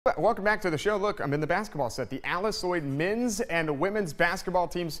welcome back to the show. Look, I'm in the basketball set. The Lloyd men's and women's basketball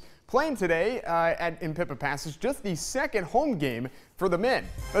teams playing today in Pippa Passage. Just the second home game for the men.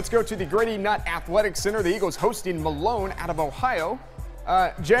 Let's go to the Grady Nutt Athletic Center. The Eagles hosting Malone out of Ohio.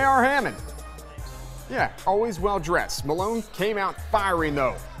 J.R. Hammond. Yeah, always well dressed. Malone came out firing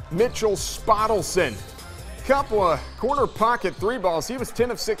though. Mitchell Spottelson. Couple of corner pocket three balls. He was 10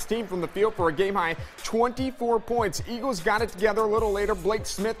 of 16 from the field for a game high 24 points. Eagles got it together a little later. Blake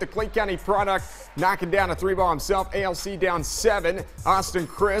Smith, the Clay County product, knocking down a three ball himself. ALC down 7. Austin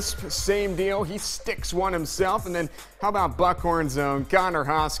Crisp, same deal. He sticks one himself. And then how about Buckhorn's own Connor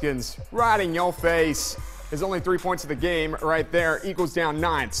Hoskins right in your face. His only 3 points of the game right there. Eagles down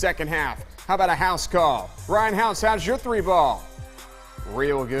 9, second half. How about a house call? Ryan House, how's your three ball?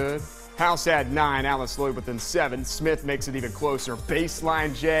 Real good. House had 9, Lloyd within 7. Smith makes it even closer.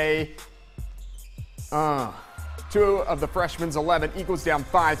 Baseline J. 2 of the freshmen's 11. Eagles down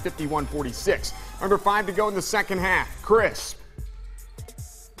 5, 51-46. Number 5 to go in the second half. Crisp.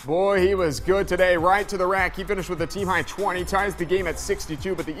 Boy, he was good today. Right to the rack. He finished with a team high 20. Ties the game at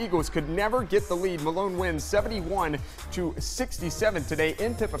 62, but the Eagles could never get the lead. Malone wins 71-67 today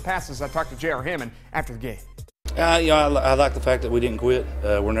in Pippa Passes. I talked to J.R. Hammond after the game. I like the fact that we didn't quit.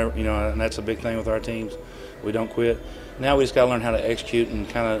 We're never, and that's a big thing with our teams. We don't quit. Now we just got to learn how to execute and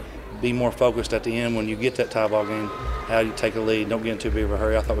kind of be more focused at the end when you get that tie ball game. How you take a lead, don't get in too big of a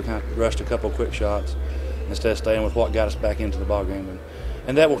hurry. I thought we kind of rushed a couple of quick shots instead of staying with what got us back into the ball game,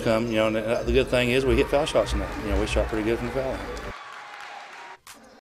 and that will come. And the good thing is we hit foul shots in that. We shot pretty good from the foul line.